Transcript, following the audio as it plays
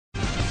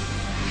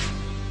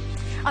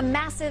A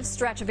massive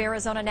stretch of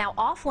Arizona now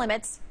off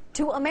limits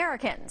to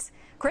Americans.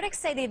 Critics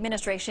say the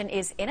administration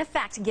is, in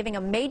effect, giving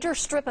a major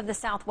strip of the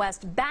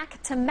Southwest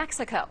back to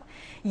Mexico.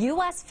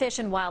 U.S. Fish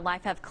and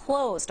Wildlife have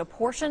closed a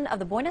portion of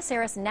the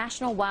Buenos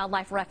National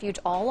Wildlife Refuge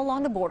all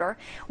along the border,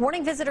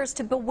 warning visitors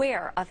to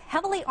beware of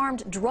heavily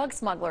armed drug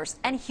smugglers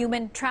and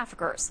human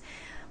traffickers.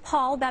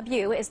 Paul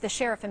Babeu is the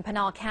sheriff in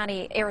Pinal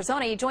County,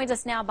 Arizona. He joins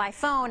us now by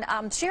phone.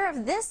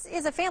 Sheriff, this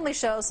is a family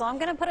show, so I'm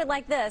going to put it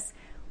like this.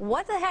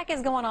 What the heck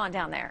is going on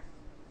down there?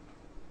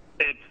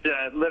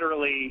 It's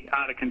literally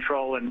out of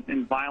control,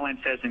 and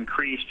violence has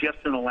increased just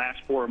in the last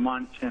 4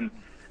 months. And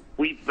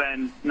we've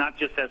been, not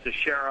just as a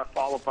sheriff,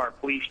 all of our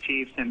police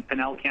chiefs in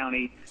Pinal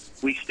County,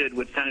 we stood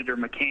with Senator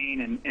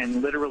McCain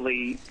and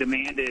literally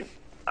demanded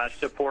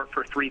support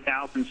for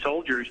 3,000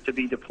 soldiers to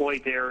be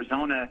deployed to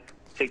Arizona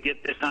to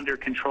get this under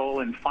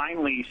control and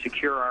finally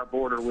secure our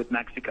border with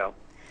Mexico.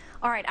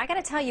 All right, I got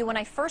to tell you, when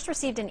I first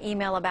received an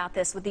email about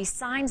this with these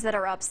signs that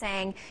are up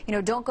saying, you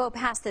know, don't go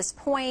past this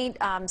point,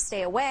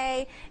 stay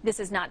away,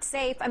 this is not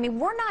safe. I mean,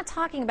 we're not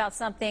talking about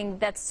something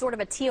that's sort of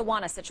a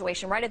Tijuana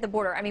situation right at the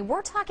border. I mean,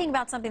 we're talking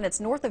about something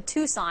that's north of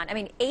Tucson. I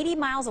mean, 80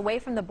 miles away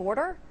from the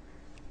border?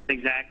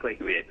 Exactly.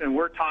 And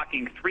we're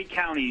talking 3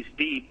 counties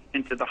deep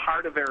into the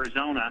heart of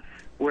Arizona,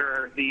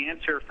 where the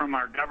answer from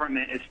our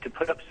government is to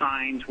put up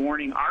signs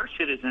warning our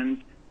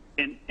citizens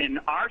in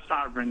our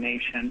sovereign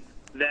nation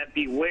that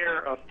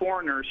beware of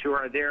foreigners who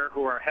are there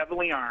who are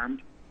heavily armed.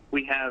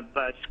 We have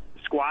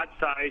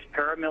squad-sized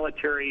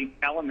paramilitary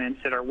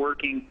elements that are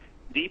working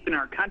deep in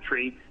our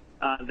country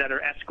that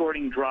are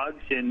escorting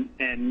drugs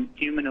and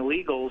human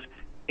illegals.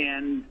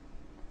 And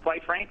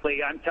quite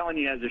frankly, I'm telling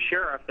you as a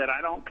sheriff that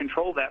I don't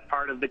control that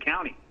part of the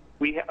county.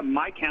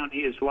 My county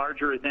is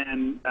larger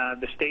than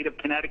the state of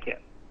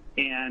Connecticut.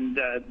 And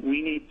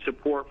we need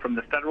support from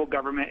the federal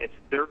government. It's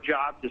their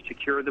job to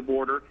secure the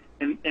border,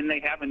 and they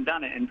haven't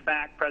done it. In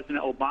fact,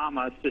 President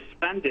Obama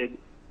suspended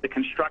the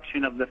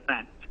construction of the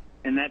fence,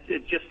 and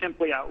it's just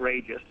simply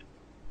outrageous.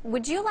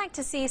 Would you like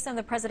to see some of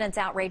the president's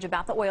outrage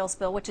about the oil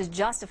spill, which is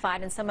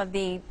justified, and some of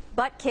the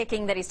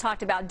butt-kicking that he's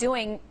talked about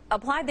doing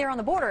applied there on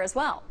the border as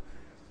well?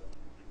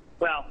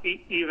 Well,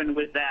 even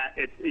with that,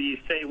 you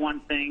say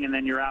one thing and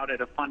then you're out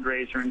at a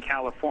fundraiser in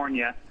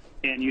California,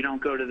 and you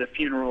don't go to the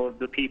funeral of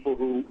the people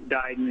who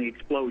died in the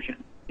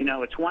explosion. You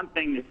know, it's one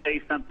thing to say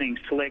something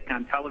slick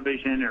on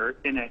television or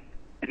in a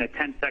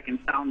 10-second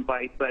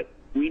soundbite, but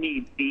we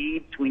need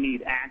deeds, we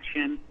need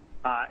action,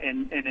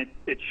 and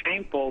it's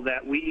shameful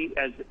that we,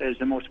 as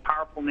the most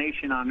powerful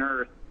nation on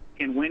earth,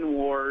 can win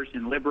wars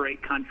and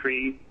liberate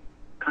countries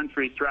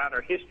throughout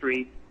our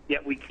history,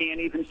 yet we can't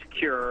even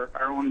secure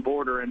our own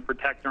border and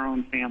protect our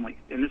own families.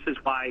 And this is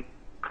why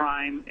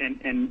crime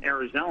in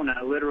Arizona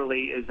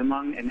literally is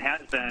among and has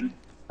been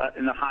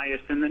in the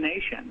highest in the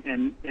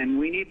nation, and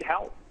we need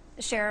help.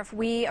 Sheriff,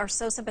 we are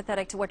so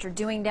sympathetic to what you're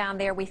doing down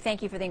there. We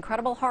thank you for the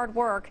incredible hard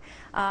work,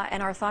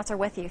 and our thoughts are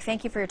with you.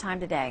 Thank you for your time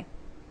today.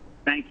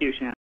 Thank you,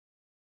 Shannon.